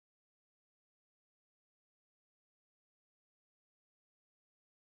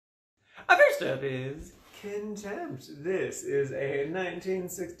Our first up is Contempt. This is a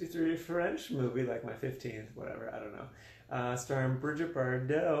 1963 French movie, like my 15th, whatever, I don't know. Starring Brigitte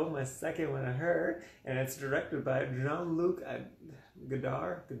Bardot, my second one of her, and it's directed by Jean-Luc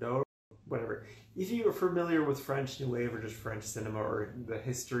Godard, whatever. If you are familiar with French New Wave or just French cinema or the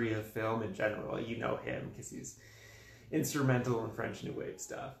history of film in general, you know him because he's instrumental in French New Wave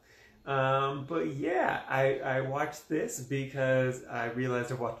stuff. But yeah, I watched this because I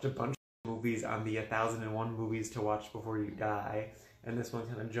realized I watched a bunch of movies on the 1001 movies to watch before you die, and this one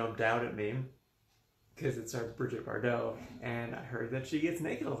kind of jumped out at me because it starred Brigitte Bardot, and I heard that she gets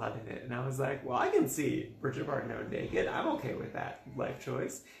naked a lot in it, and I was like, well, I can see Brigitte Bardot naked. I'm okay with that life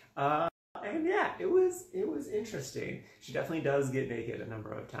choice. And yeah, it was interesting. She definitely does get naked a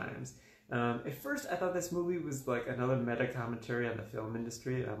number of times. At first, I thought this movie was like another meta commentary on the film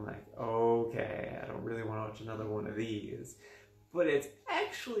industry, and I'm like, okay, I don't really want to watch another one of these. But it's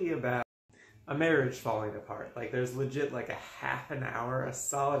actually about a marriage falling apart. Like, there's legit like a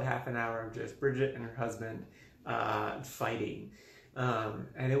solid half an hour of just Bridget and her husband fighting,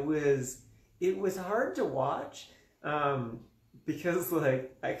 and it was hard to watch because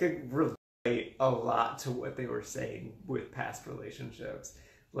like I could relate a lot to what they were saying with past relationships,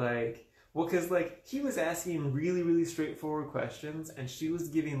 like. Well, because, like, he was asking really, really straightforward questions, and she was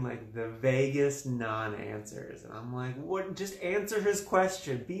giving, like, the vaguest non-answers. And I'm like, what? Just answer his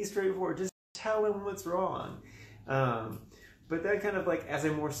question. Be straightforward. Just tell him what's wrong. But then kind of, like, as I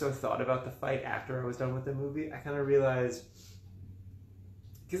more so thought about the fight after I was done with the movie, I kind of realized...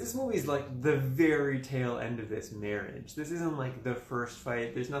 Because this movie is, like, the very tail end of this marriage. This isn't, like, the first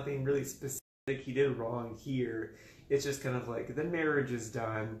fight. There's nothing really specific he did wrong here. It's just kind of, like, the marriage is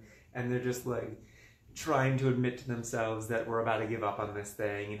done, and they're just like trying to admit to themselves that we're about to give up on this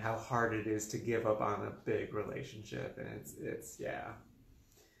thing and how hard it is to give up on a big relationship. And it's yeah.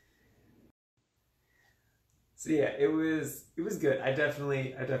 So yeah, it was good. I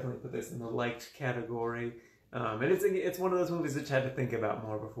definitely put this in the liked category. And it's one of those movies that I had to think about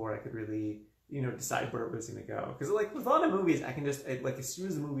more before I could really, decide where it was gonna go. Because like with a lot of movies, I can just like as soon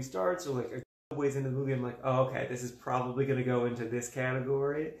as the movie starts or like ways into the movie, I'm like, oh, okay, this is probably going to go into this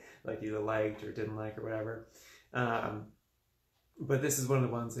category, like either liked or didn't like or whatever. But this is one of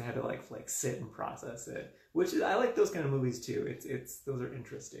the ones that had to like sit and process it, which I like those kind of movies too. Those are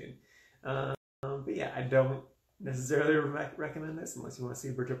interesting. But yeah, I don't necessarily recommend this unless you want to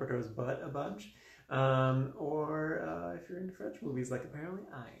see Brigitte Bardot's butt a bunch, or if you're into French movies, like apparently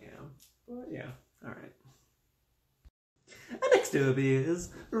I am. But yeah, all right. Next up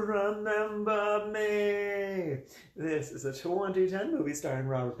is Remember Me. This is a 2010 movie starring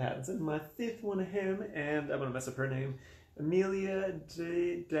Robert Pattinson, my fifth one of him, and I'm gonna mess up her name, Amelia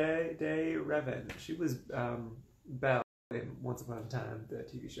de Revan. She was Belle in Once Upon a Time, the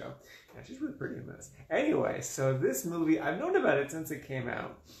TV show. Yeah, she's really pretty in this. Anyway, so this movie, I've known about it since it came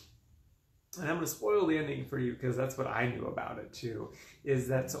out. And I'm going to spoil the ending for you because that's what I knew about it too.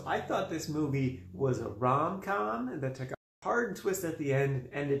 So I thought this movie was a rom-com that took a hard twist at the end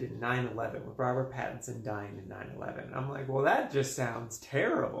and ended in 9/11 with Robert Pattinson dying in 9/11. And I'm like, well, that just sounds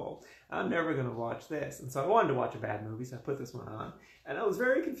terrible. I'm never going to watch this. And so I wanted to watch a bad movie, so I put this one on. And I was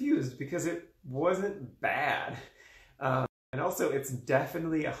very confused because it wasn't bad. And also, it's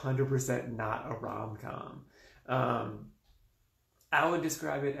definitely 100% not a rom-com. I would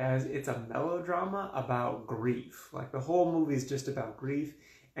describe it as it's a melodrama about grief. Like the whole movie is just about grief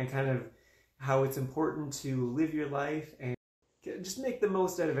and kind of how it's important to live your life and just make the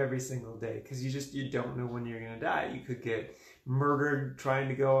most out of every single day because you don't know when you're going to die. You could get murdered trying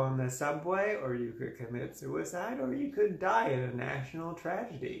to go on the subway, or you could commit suicide, or you could die in a national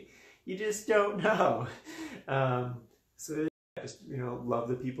tragedy. You just don't know. So just, love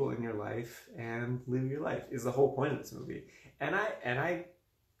the people in your life and live your life is the whole point of this movie. And I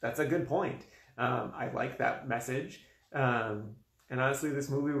that's a good point. I like that message. And honestly, this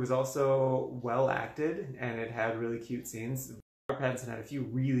movie was also well acted and it had really cute scenes. Robert Pattinson had a few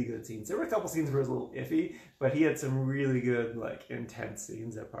really good scenes. There were a couple scenes where it was a little iffy, but he had some really good, like, intense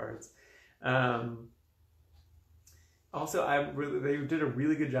scenes at parts. Also, they did a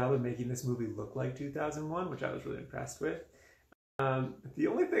really good job of making this movie look like 2001, which I was really impressed with. The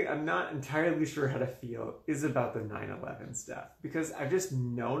only thing I'm not entirely sure how to feel is about the 9/11 stuff, because I've just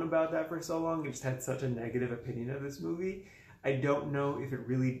known about that for so long. I just had such a negative opinion of this movie. I don't know if it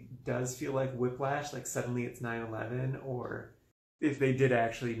really does feel like whiplash, like suddenly it's 9/11, or if they did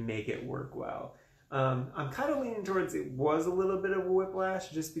actually make it work well. I'm kind of leaning towards it was a little bit of a whiplash,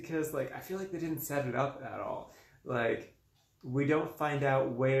 just because like I feel like they didn't set it up at all. Like, we don't find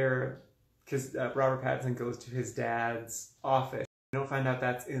out where, because Robert Pattinson goes to his dad's office You don't find out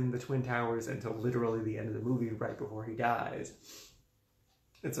that's in the Twin Towers until literally the end of the movie, right before he dies.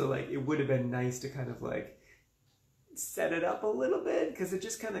 And so, like, it would have been nice to kind of, like, set it up a little bit, because it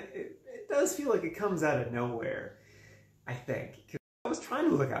just kind of, it does feel like it comes out of nowhere, I think. Because I was trying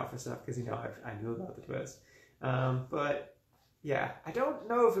to look out for stuff, because, you know, I knew about the twist. But, yeah, I don't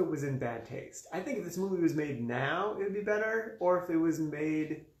know if it was in bad taste. I think if this movie was made now, it would be better, or if it was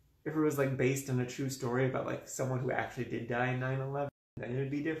made, if it was, like, based on a true story about, like, someone who actually did die in 9/11, then it would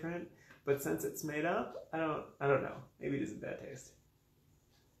be different. But since it's made up, I don't know. Maybe it is in bad taste.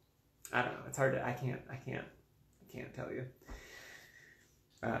 I don't know. It's hard to, I can't tell you.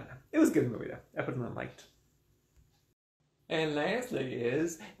 It was a good movie though. I put it on liked. And lastly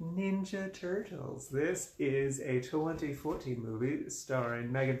is Ninja Turtles. This is a 2014 movie starring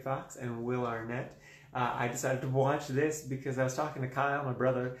Megan Fox and Will Arnett. I decided to watch this because I was talking to Kyle, my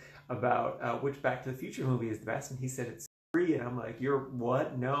brother, about which Back to the Future movie is the best, and he said it's 3, and I'm like, you're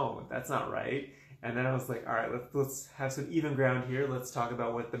what? No, that's not right. And then I was like, all right, let's have some even ground here. Let's talk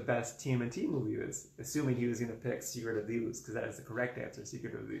about what the best TMNT movie is, assuming he was going to pick Secret of the Ooze, because that is the correct answer.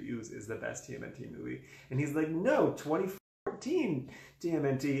 Secret of the Ooze is the best TMNT movie. And he's like, no, 2014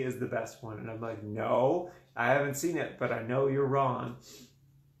 TMNT is the best one. And I'm like, no, I haven't seen it, but I know you're wrong.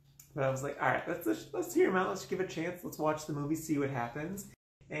 But I was like, all right, let's hear him out. Let's give it a chance. Let's watch the movie, see what happens.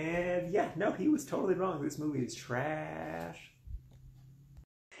 And yeah, no, he was totally wrong. This movie is trash.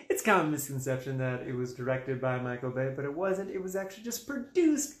 It's kind of a misconception that it was directed by Michael Bay, but it wasn't. It was actually just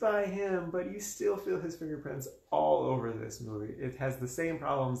produced by him, but you still feel his fingerprints all over this movie. It has the same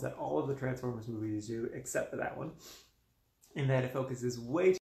problems that all of the Transformers movies do, except for that one, in that it focuses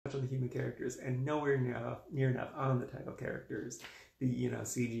way too much on the human characters and nowhere near enough on the title characters, the, you know,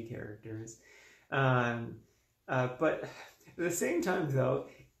 CG characters. But at the same time, though,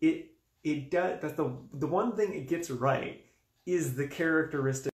 it does. That's the one thing it gets right is the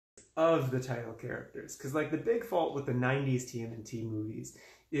characteristics of the title characters. Because, like, the big fault with the 90s TMNT movies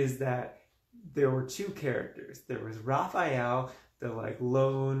is that there were two characters. There was Raphael, the, like,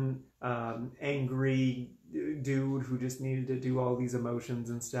 lone, angry dude who just needed to do all these emotions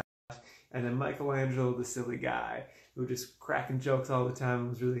and stuff. And then Michelangelo, the silly guy, who just cracking jokes all the time,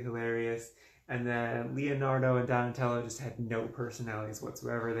 was really hilarious. And then Leonardo and Donatello just had no personalities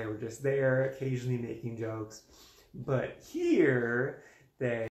whatsoever. They were just there, occasionally making jokes. But here,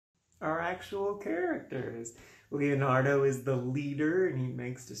 they are actual characters. Leonardo is the leader, and he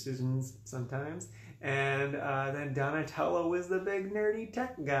makes decisions sometimes. And then Donatello is the big nerdy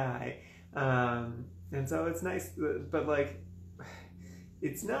tech guy. And so it's nice, but, like,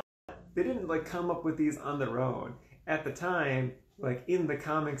 it's not, they didn't, like, come up with these on their own. At the time, like, in the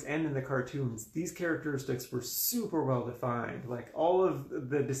comics and in the cartoons, these characteristics were super well defined. Like, all of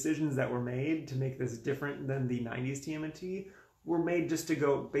the decisions that were made to make this different than the 90s TMNT were made just to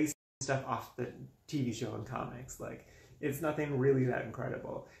go base stuff off the TV show and comics. Like, it's nothing really that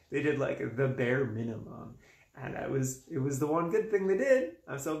incredible. They did, like, the bare minimum. And it was the one good thing they did.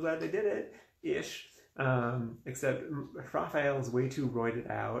 I'm so glad they did it, ish. Except Raphael is way too roided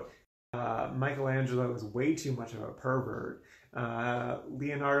out. Michelangelo is way too much of a pervert.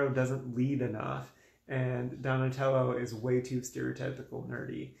 Leonardo doesn't lead enough, and Donatello is way too stereotypical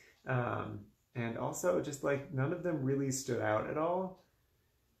nerdy. And also, just, like, none of them really stood out at all.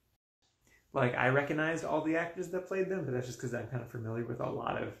 Like, I recognized all the actors that played them, but that's just because I'm kind of familiar with a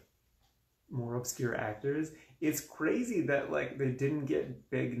lot of more obscure actors. It's crazy that, like, they didn't get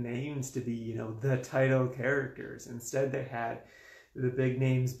big names to be, you know, the title characters. Instead, they had the big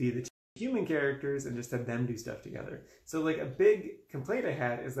names be the human characters and just had them do stuff together. So, like, a big complaint I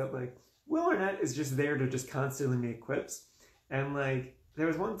had is that, like, Will Arnett is just there to just constantly make quips. And, like, there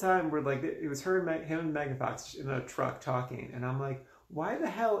was one time where, like, it was him and Megan Fox in a truck talking, and I'm like, why the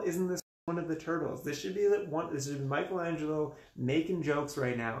hell isn't this one of the turtles? This should be this should be Michelangelo making jokes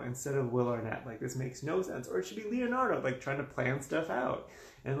right now instead of Will Arnett. Like, this makes no sense. Or it should be Leonardo, like, trying to plan stuff out.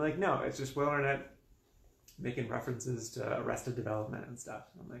 And, like, no, it's just Will Arnett making references to Arrested Development and stuff.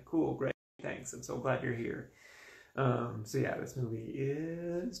 I'm like, cool, great, thanks. I'm so glad you're here. So yeah, this movie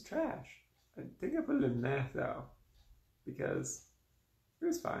is trash. I think I put it in meh, though, because it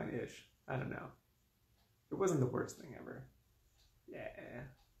was fine-ish. I don't know. It wasn't the worst thing ever. Yeah.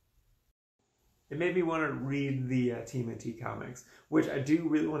 It made me want to read the TMNT comics, which I do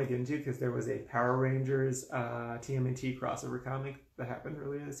really want to get into because there was a Power Rangers TMNT crossover comic that happened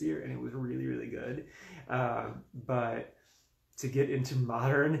earlier this year, and it was really, really good. But to get into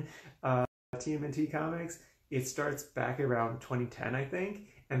modern TMNT comics, it starts back around 2010, I think,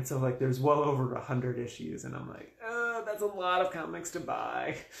 And so like there's well over 100 issues, and I'm like, that's a lot of comics to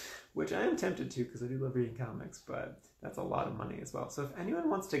buy, which I am tempted to because I do love reading comics, but that's a lot of money as well. So if anyone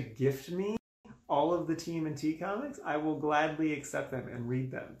wants to gift me all of the TMNT comics, I will gladly accept them and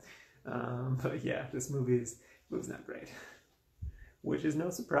read them. But yeah, this movie's not great, which is no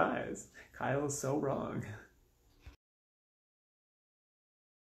surprise. Kyle is so wrong.